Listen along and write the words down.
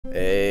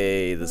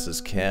this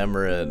is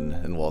Cameron,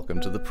 and welcome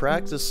to the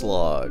practice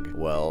log.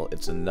 Well,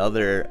 it's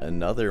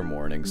another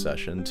morning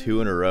session,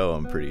 2 in a row,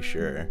 I'm pretty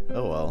sure.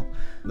 Oh well,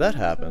 that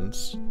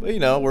happens. But you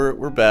know,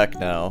 we're back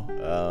now.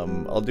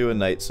 I'll do a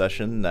night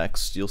session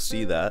next, you'll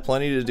see that.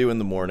 Plenty to do in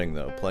the morning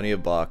though, plenty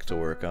of Bach to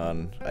work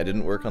on. I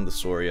didn't work on the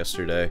score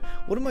yesterday.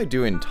 What am I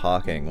doing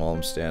talking while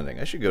I'm standing?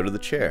 I should go to the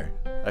chair.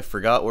 I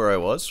forgot where I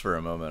was for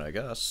a moment, I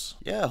guess.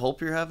 Yeah,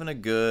 hope you're having a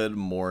good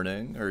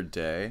morning or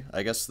day.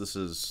 I guess this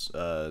is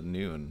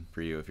noon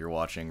for you if you're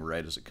watching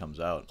right as it comes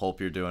out. Hope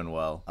you're doing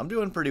well. I'm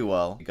doing pretty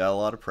well. Got a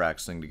lot of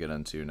practicing to get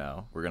into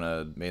now. We're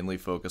gonna mainly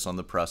focus on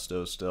the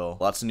presto still.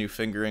 Lots of new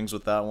fingerings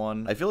with that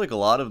one. I feel like a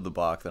lot of the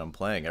Bach that I'm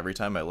playing, every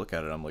time I look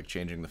at it, I'm like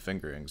changing the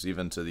fingerings,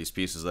 even to these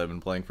pieces that I've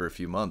been playing for a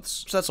few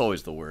months. So that's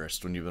always the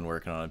worst when you've been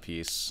working on a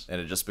piece and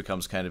it just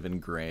becomes kind of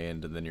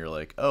ingrained and then you're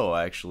like, oh,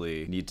 I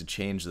actually need to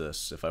change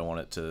this if I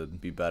want it to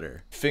be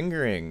better.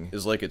 Fingering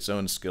is like its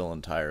own skill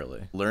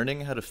entirely.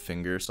 Learning how to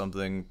finger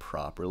something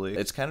properly,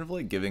 it's kind of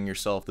like giving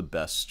yourself the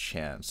best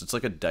chance. It's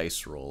like a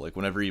dice roll. Like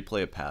whenever you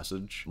play a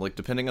passage, like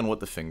depending on what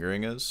the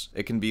fingering is,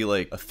 it can be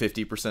like a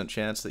 50%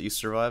 chance that you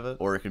survive it,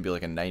 or it can be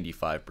like a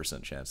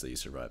 95% chance that you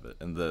survive it.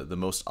 And the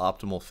most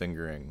optimal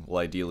fingering will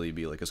ideally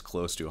be like as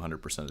close to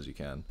 100% as you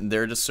can. And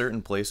there are just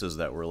certain places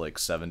that were like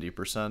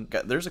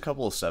 70%. There's a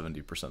couple of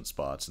 70%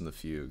 spots in the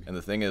fugue. And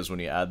the thing is, when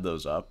you add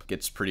those up, it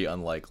gets pretty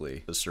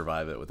unlikely to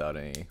survive it without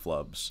any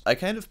flubs. I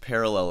kind of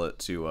parallel it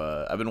to,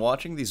 I've been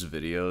watching these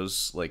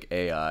videos, like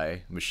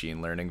AI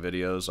machine learning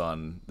videos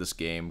on this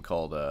game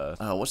called,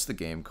 what's the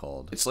game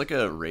called? It's like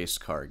a race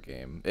car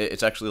game.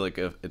 It's actually like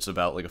it's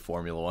about like a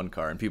Formula 1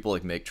 car and people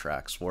like make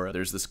tracks for it.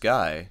 There's this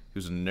guy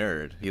who's a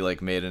nerd. He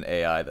like made an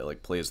AI that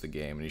like plays the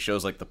game and he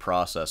shows like the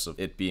process of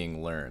it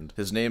being learned.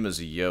 His name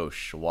is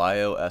Yosh,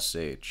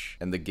 Y-O-S-H,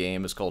 and the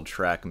game is called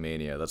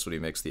Trackmania. That's what he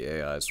makes the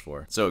AIs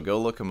for. So go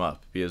look him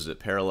up because it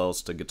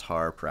parallels to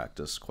guitar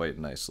practice quite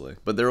nicely.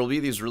 But there will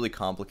be these really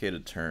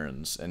complicated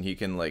turns and he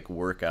can like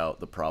work out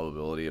the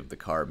probability of the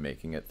car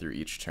making it through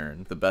each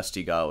turn. The best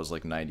he got was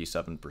like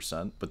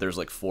 97%, but there's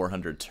like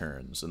 400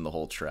 turns in the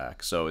whole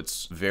track. So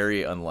it's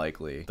very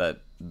unlikely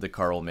that the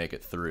car will make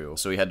it through.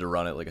 So he had to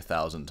run it like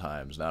 1,000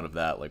 times, and out of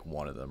that, like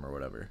one of them or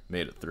whatever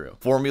made it through.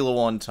 Formula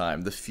 1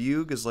 time. The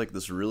fugue is like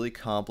this really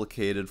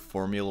complicated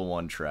Formula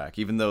 1 track,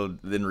 even though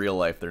in real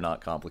life they're not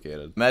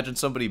complicated. Imagine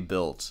somebody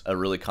built a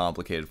really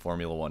complicated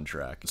Formula 1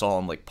 track. It's all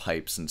on like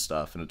pipes and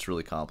stuff, and it's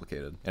really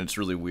complicated, and it's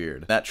really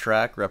weird. That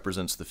track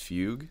represents the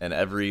fugue, and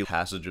every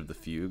passage of the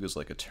fugue is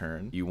like a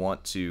turn. You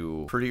want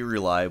to pretty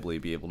reliably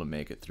be able to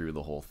make it through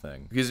the whole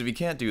thing. Because if you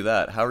can't do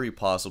that, how are you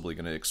possibly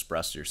going to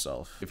express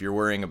yourself if you're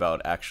worrying about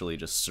actually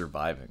just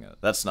surviving it?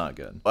 That's not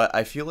good. But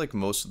I feel like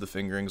most of the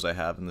fingerings I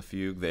have in the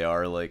fugue, they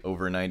are like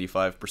over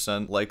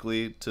 95%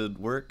 likely to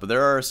work, but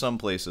there are some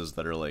places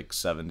that are like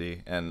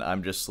 70, and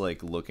I'm just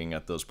like looking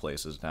at those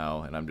places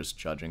now and I'm just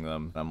judging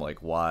them. I'm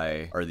like,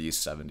 why are these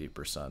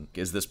 70%?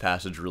 Is this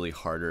passage really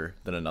harder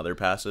than another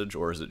passage,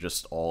 or is it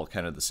just all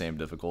kind of the same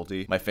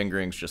difficulty? My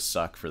fingerings just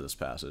suck for this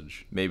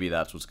passage. Maybe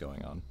that's what's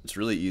going on. It's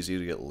really easy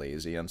to get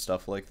lazy on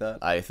stuff like that.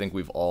 I think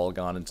we've all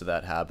gone into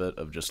that habit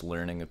of just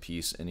learning a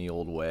piece any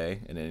old way,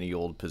 in any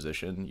old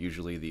position,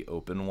 usually the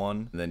open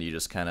one, and then you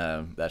just kind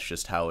of, that's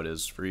just how it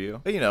is for you.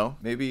 But you know,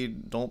 maybe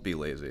don't be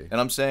lazy. And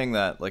I'm saying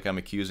that like I'm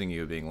accusing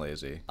you of being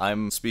lazy.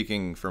 I'm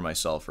speaking for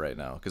myself right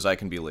now, because I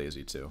can be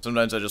lazy too.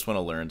 Sometimes I just want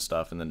to learn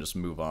stuff and then just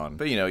move on.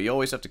 But you know, you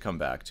always have to come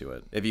back to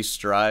it. If you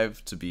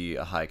strive to be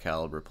a high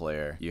caliber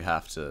player, you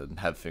have to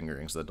have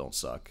fingerings that don't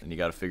suck, and you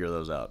got to figure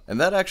those out.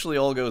 And that actually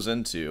all goes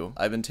into,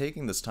 I've been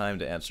taking this time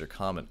to answer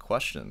comment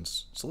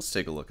questions, so let's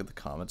take a look at the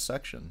comment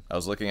section. I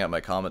was looking at my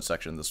comment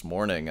section this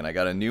morning, and I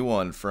got a new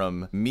one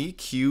from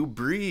MeQ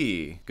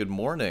Bree. Good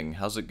morning,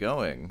 how's it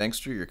going? Thanks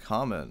for your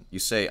comment. You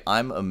say,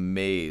 I'm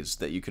amazed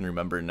that you can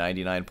remember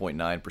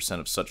 99.9%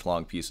 of such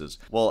long pieces.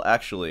 Well,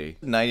 actually,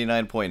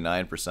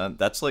 99.9%,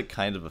 that's like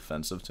kind of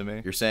offensive to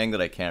me. You're saying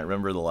that I can't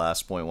remember the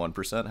last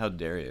 0.1%? How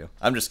dare you?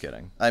 I'm just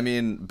kidding. I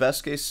mean,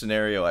 best case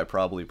scenario, I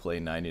probably play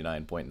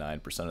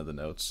 99.9% of the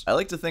notes. I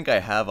like to think I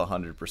have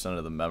 100%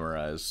 of them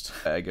memorized.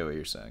 I get what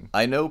you're saying.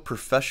 I know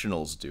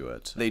professionals do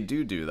it. They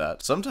do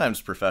that.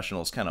 Sometimes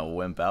professionals kind of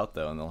wimp out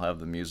though, and they'll have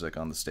the music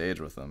on the stage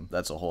with them.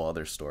 That's a whole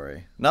other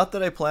story. Not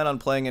that I plan on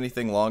playing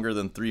anything longer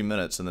than 3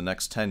 minutes in the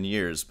next 10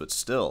 years, but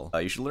still,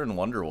 you should learn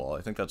Wonderwall.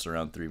 I think that's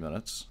around 3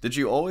 minutes. Did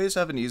you always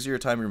have an easier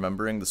time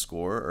remembering the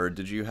score, or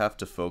did you have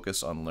to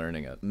focus on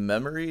learning it?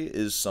 Memory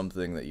is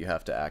something that you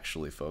have to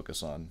actually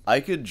focus on. I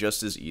could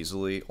just as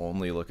easily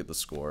only look at the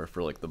score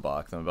for like the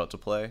Bach that I'm about to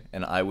play,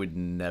 and I would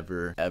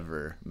never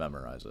ever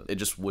memorize it. It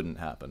just wouldn't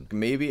happen.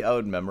 Maybe I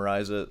would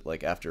memorize it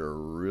like after a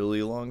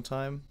really long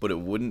time, but it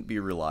wouldn't be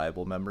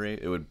reliable memory.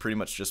 It would pretty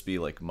much just be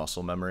like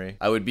muscle memory.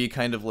 I would be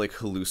kind of like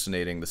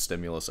hallucinating the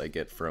stimulus I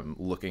get from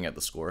looking at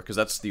the score, because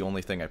that's the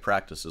only thing I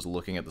practice, is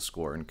looking at the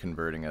score and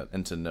converting it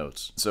into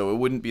notes. So it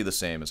wouldn't be the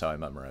same as how I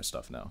memorize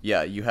stuff now.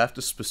 Yeah, you have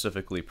to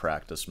specifically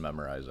practice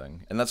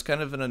memorizing, and that's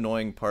kind of an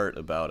annoying part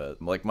about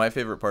it. Like, my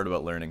favorite part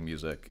about learning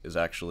music is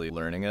actually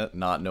learning it,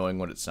 not knowing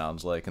what it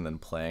sounds like, and then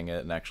playing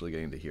it and actually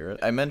getting to hear it.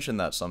 I mention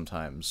that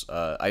sometimes.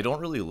 I don't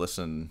really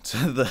listen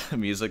to the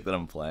music that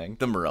I'm playing.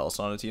 The Morel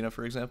Sonatina,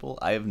 for example,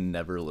 I have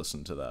never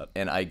listened to that,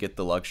 and I get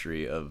the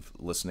luxury of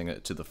listening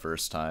it to the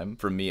first time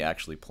from me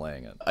actually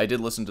playing it. I did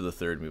listen to the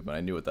third movement.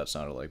 I knew what that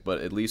sounded like,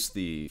 but at least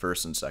the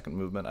first and second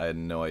movement, I had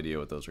no idea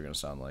what those were going to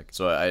sound like.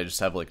 So I just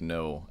have like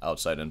no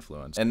outside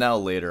influence. And now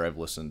later I've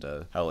listened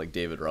to how like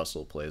David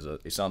Russell plays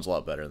it. He sounds a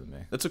lot better than me.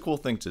 That's a cool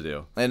thing to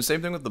do. And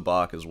same thing with the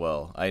Bach as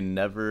well. I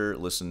never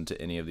listened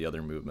to any of the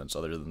other movements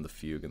other than the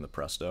fugue and the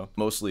presto.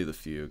 Mostly the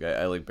fugue.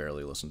 I like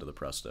barely listen to the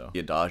presto. The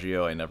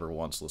Adagio, I never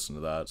once listened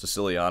to that.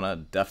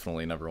 Siciliana,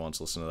 definitely never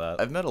once listened to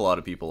that. I've met a lot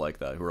of people like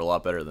that who are a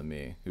lot better than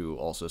me, who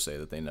also say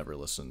that they never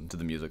listen to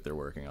the music they're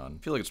working on.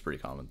 I feel like it's a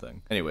pretty common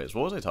thing. Anyways,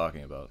 what was I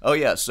talking about? Oh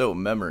yeah, so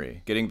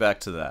memory. Getting back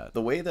to that.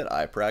 The way that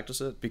I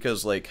practice it,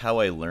 because like how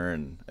I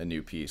learn a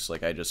new piece,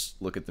 like I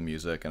just look at the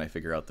music and I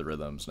figure out the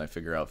rhythms and I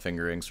figure out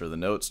fingerings for the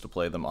notes to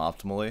play them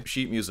optimally.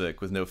 Sheet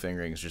music with no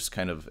fingering is just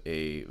kind of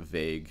a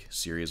vague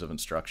series of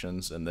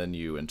instructions, and then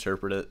you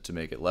interpret it to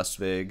make it less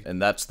vague,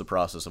 and that's the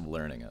process of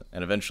learning it.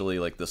 And eventually,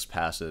 like this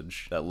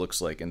passage that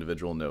looks like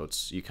individual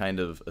notes, you kind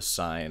of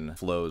assign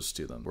flows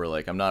to them, where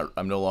like I'm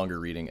no longer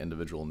reading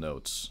individual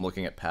notes. I'm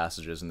looking at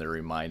passages and they're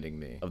reminding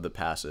me of the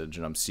passage,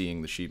 and I'm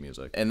seeing the sheet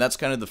music. And that's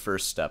kind of the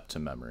first step to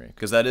memory,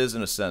 because that is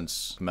in a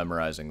sense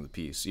memorizing the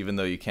piece. Even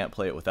though you can't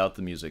play it without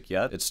the music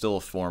yet, it's still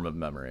a form of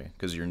memory,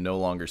 because you're no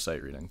longer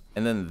sight reading.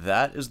 And then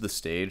that is the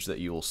stage that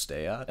you will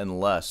stay at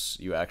unless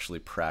you actually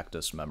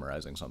practice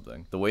memorizing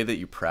something. The way that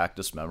you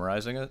practice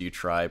memorizing it, you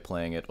try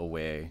playing it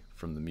away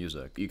from the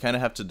music. You kind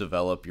of have to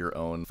develop your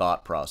own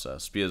thought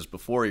process, because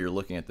before you're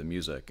looking at the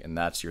music and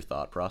that's your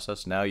thought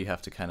process. Now you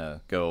have to kind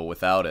of go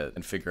without it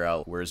and figure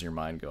out where's your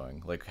mind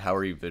going. Like, how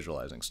are you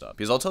visualizing stuff?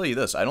 Because I'll tell you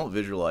this, I don't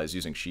visualize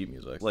using sheet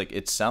music. Like,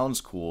 it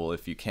sounds cool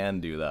if you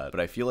can do that,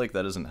 but I feel like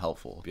that isn't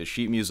helpful, because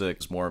sheet music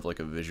is more of like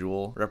a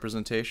visual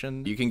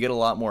representation. You can get a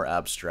lot more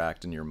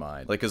abstract in your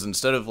mind. Like, because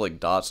instead of like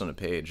dots on a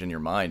page in your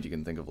mind, you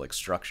can think of like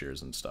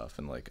structures and stuff,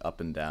 and like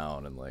up and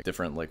down, and like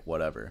different like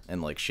whatever,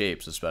 and like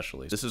shapes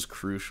especially. This is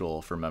crucial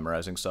for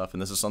memorizing stuff,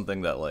 and this is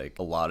something that like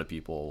a lot of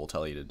people will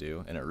tell you to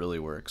do, and it really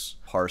works.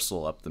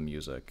 Parcel up the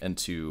music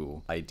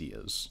into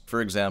ideas.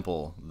 For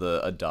example,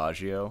 the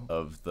Adagio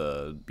of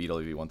the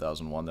BWV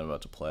 1001 that I'm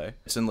about to play,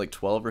 it's in like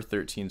 12 or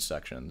 13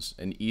 sections,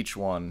 and each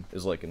one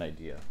is like an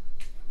idea.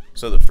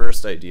 So the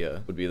first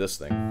idea would be this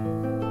thing.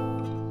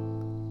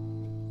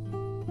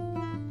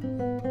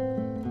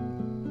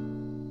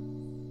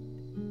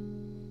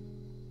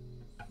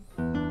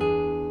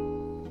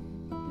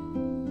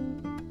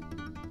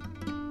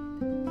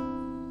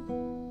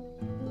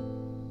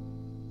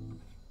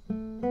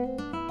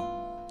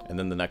 And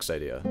then the next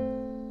idea.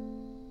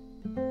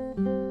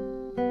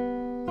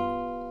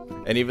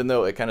 And even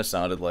though it kind of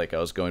sounded like I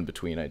was going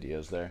between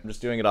ideas there, I'm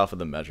just doing it off of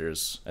the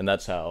measures, and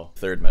that's how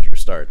third measure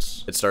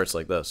starts. It starts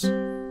like this.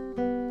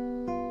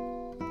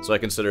 So I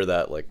consider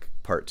that like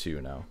part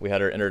 2 now. We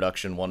had our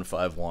introduction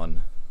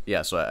 151.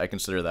 Yeah, so I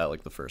consider that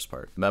like the first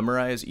part.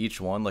 Memorize each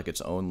one like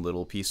its own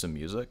little piece of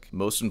music.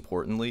 Most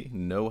importantly,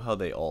 know how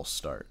they all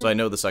start. So I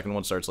know the second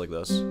one starts like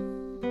this.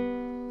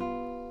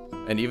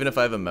 And even if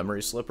I have a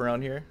memory slip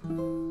around here,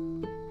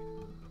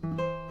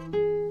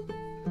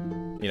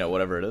 you know,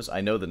 whatever it is,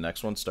 I know the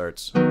next one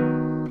starts.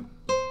 You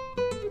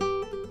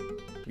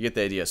get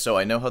the idea. So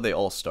I know how they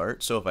all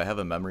start, so if I have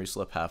a memory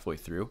slip halfway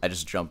through, I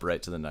just jump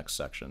right to the next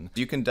section.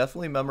 You can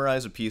definitely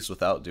memorize a piece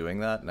without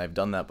doing that, and I've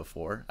done that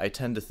before. I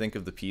tend to think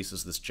of the piece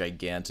as this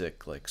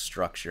gigantic, like,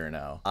 structure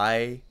now.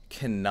 I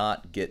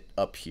cannot get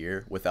up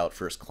here without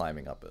first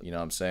climbing up it. You know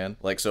what I'm saying?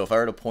 Like, so if I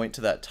were to point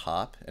to that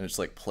top and it's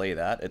like play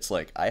that, it's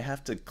like I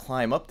have to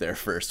climb up there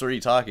first. What are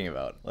you talking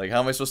about? Like, how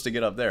am I supposed to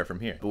get up there from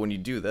here? But when you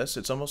do this,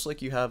 it's almost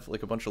like you have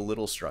like a bunch of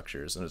little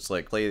structures, and it's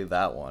like play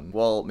that one.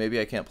 Well, maybe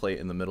I can't play it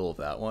in the middle of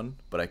that one,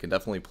 but I can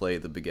definitely play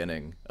the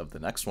beginning of the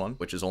next one,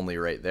 which is only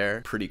right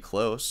there, pretty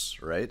close,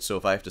 right? So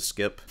if I have to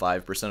skip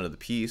 5% of the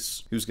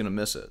piece, who's gonna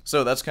miss it?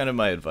 So that's kind of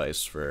my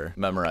advice for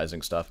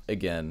memorizing stuff.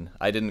 Again,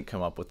 I didn't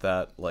come up with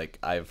that. Like,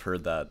 I've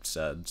heard that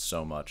said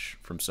so much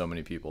from so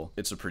many people.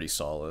 It's a pretty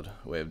solid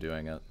way of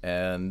doing it.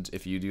 And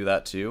if you do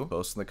that too,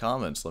 post in the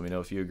comments. Let me know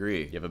if you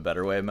agree. You have a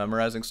better way of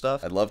memorizing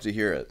stuff? I'd love to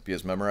hear it,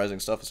 because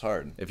memorizing stuff is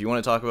hard. If you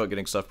want to talk about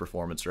getting stuff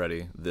performance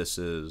ready, this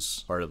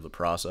is part of the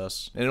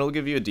process, and it'll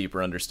give you a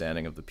deeper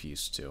understanding of the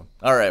piece too.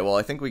 Alright, well,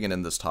 I think we can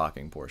end this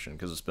talking portion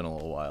because it's been a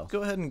little while.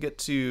 Go ahead and get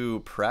to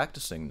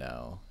practicing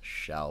now,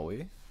 shall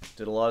we?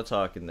 Did a lot of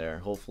talking there.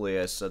 Hopefully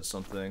I said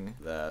something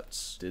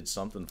that did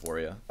something for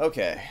you.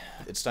 Okay,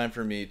 it's time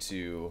for me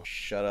to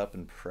shut up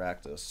and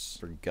practice,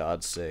 for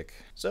God's sake.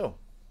 So,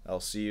 I'll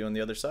see you on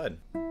the other side.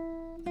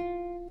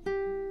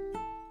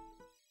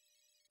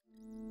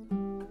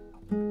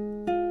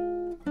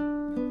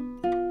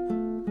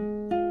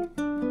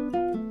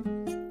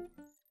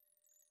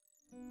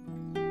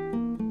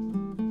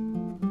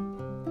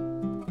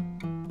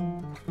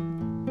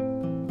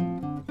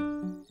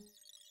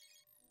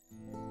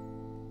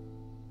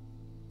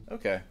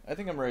 Okay, I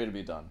think I'm ready to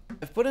be done.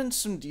 I've put in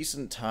some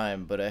decent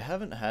time, but I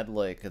haven't had,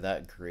 like,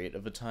 that great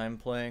of a time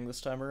playing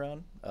this time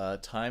around.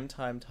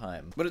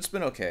 Time. But it's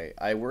been okay.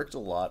 I worked a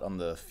lot on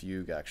the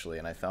fugue, actually,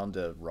 and I found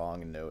a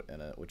wrong note in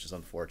it, which is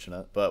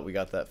unfortunate, but we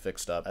got that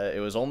fixed up.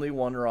 It was only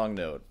one wrong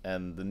note,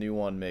 and the new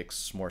one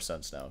makes more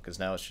sense now, because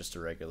now it's just a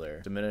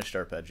regular diminished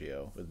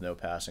arpeggio with no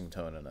passing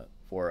tone in it.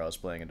 Before I was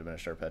playing a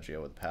diminished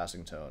arpeggio with a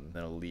passing tone,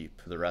 then a leap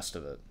for the rest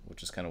of it,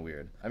 which is kind of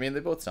weird. I mean, they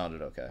both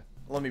sounded okay.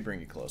 Let me bring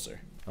you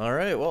closer.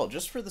 Alright, well,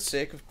 just for the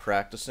sake of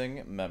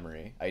practicing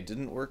memory, I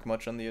didn't work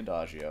much on the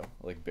adagio,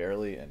 like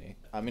barely any.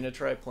 I'm gonna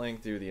try playing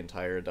through the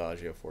entire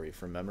adagio for you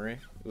from memory.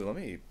 Ooh, let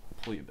me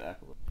pull you back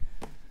a little.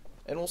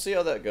 And we'll see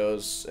how that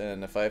goes,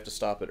 and if I have to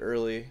stop it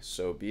early,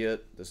 so be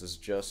it. This is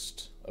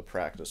just a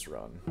practice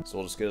run, so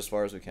we'll just get as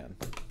far as we can.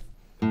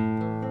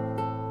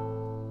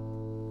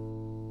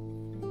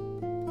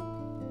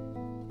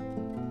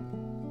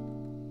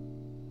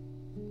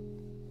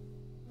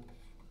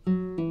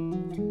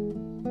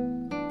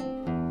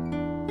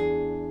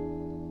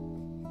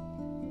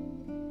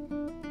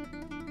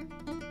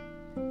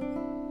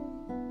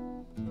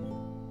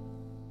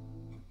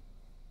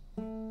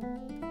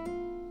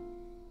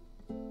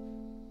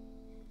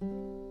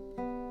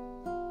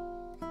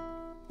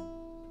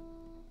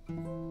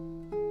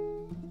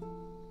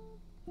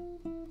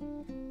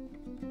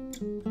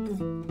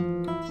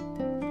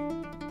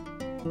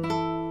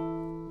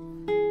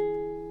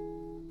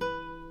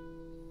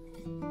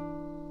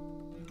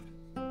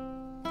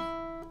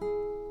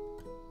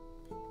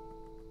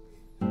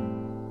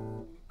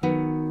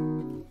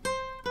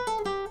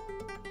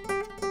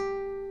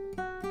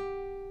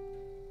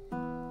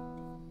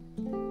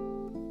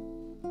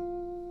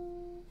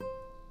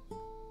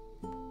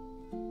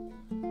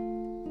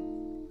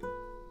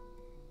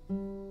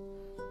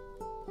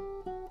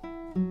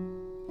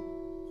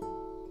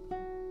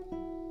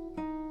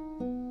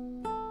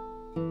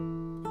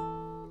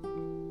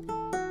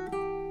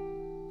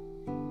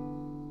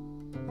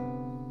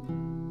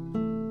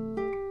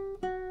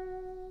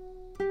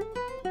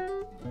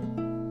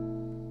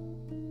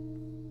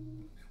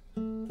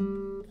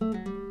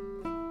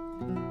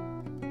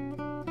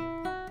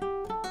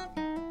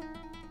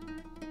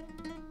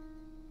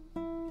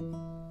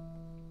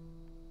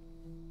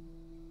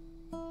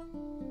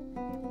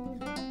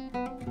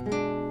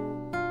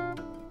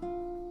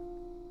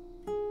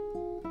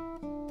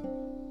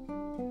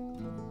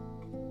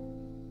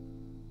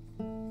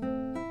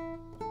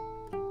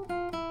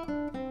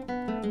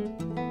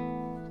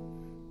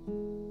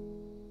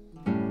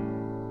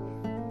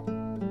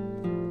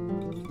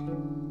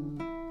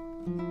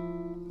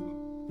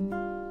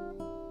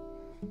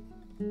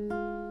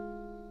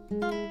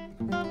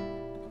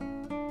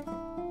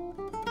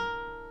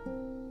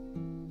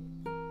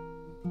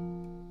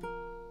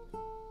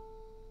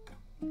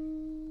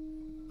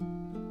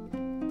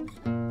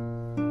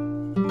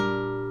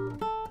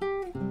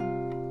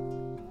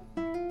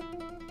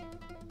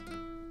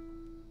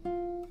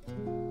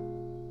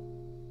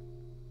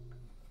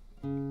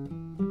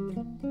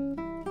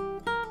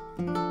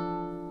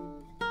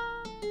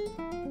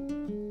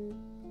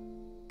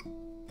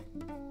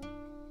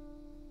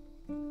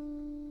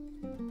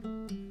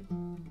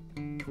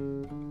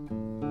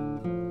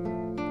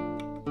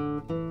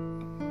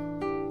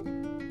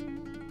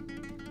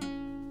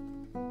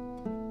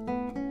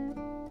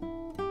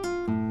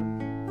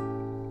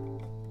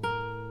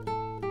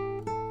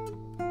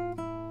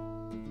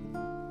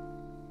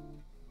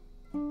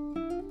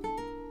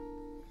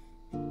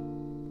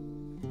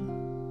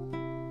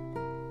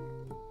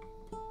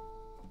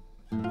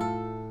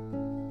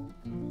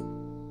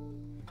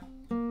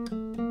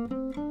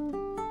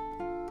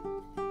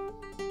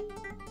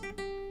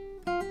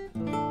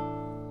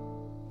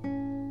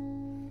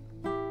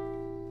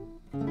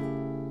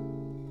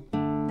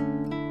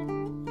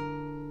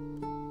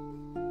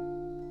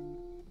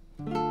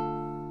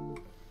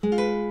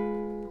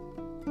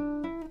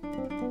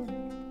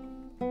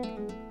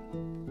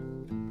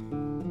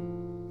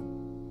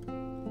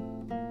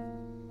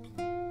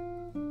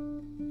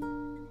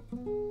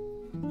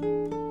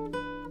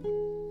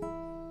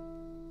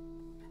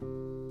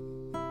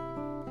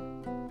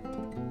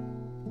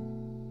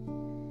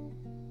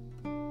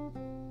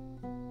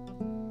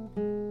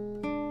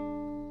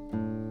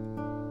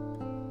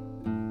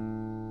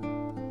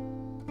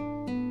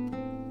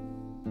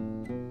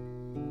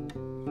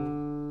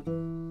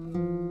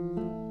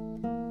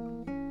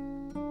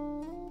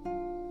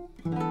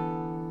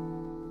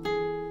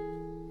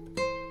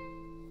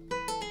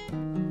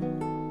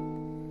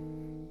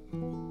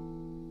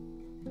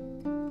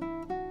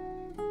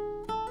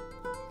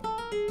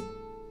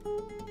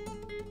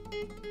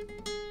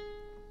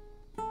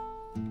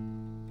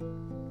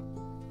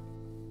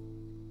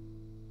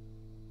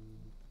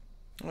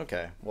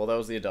 Okay, well that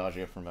was the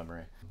adagio from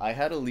memory. I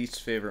had a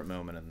least favorite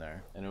moment in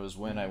there, and it was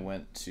when I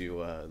went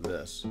to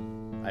this.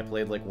 I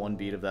played like one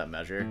beat of that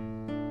measure,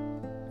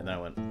 and then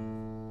I went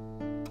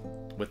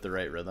with the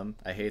right rhythm.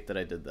 I hate that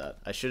I did that.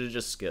 I should have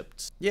just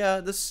skipped.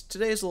 Yeah,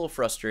 today's a little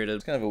frustrated.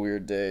 It's kind of a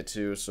weird day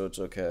too, so it's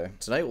okay.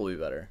 Tonight will be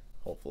better.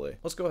 hopefully.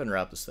 Let's go ahead and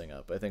wrap this thing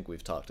up. I think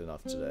we've talked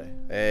enough today.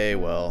 Hey,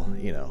 well,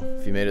 you know,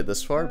 if you made it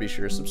this far, be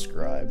sure to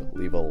subscribe,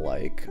 leave a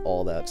like,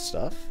 all that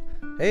stuff.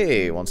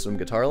 Hey, want some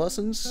guitar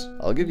lessons?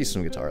 I'll give you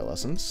some guitar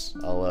lessons.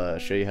 I'll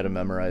show you how to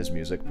memorize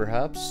music,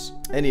 perhaps.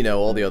 And you know,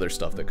 all the other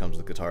stuff that comes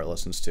with guitar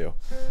lessons, too.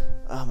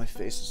 Ah, my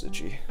face is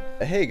itchy.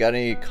 Hey, got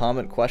any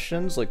comment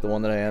questions like the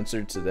one that I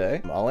answered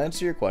today? I'll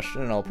answer your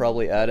question, and I'll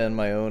probably add in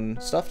my own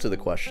stuff to the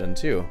question,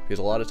 too. Because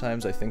a lot of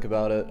times I think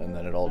about it, and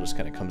then it all just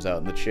kind of comes out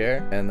in the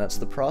chair, and that's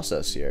the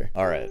process here.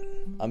 Alright,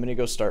 I'm gonna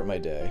go start my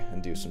day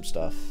and do some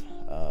stuff.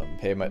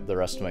 Pay the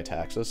rest of my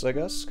taxes, I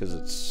guess, because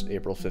it's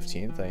April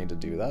 15th. I need to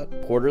do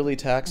that. Quarterly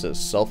taxes,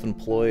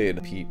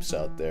 self-employed peeps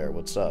out there,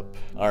 what's up?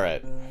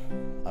 Alright,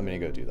 I'm gonna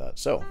go do that.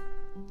 So,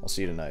 I'll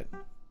see you tonight.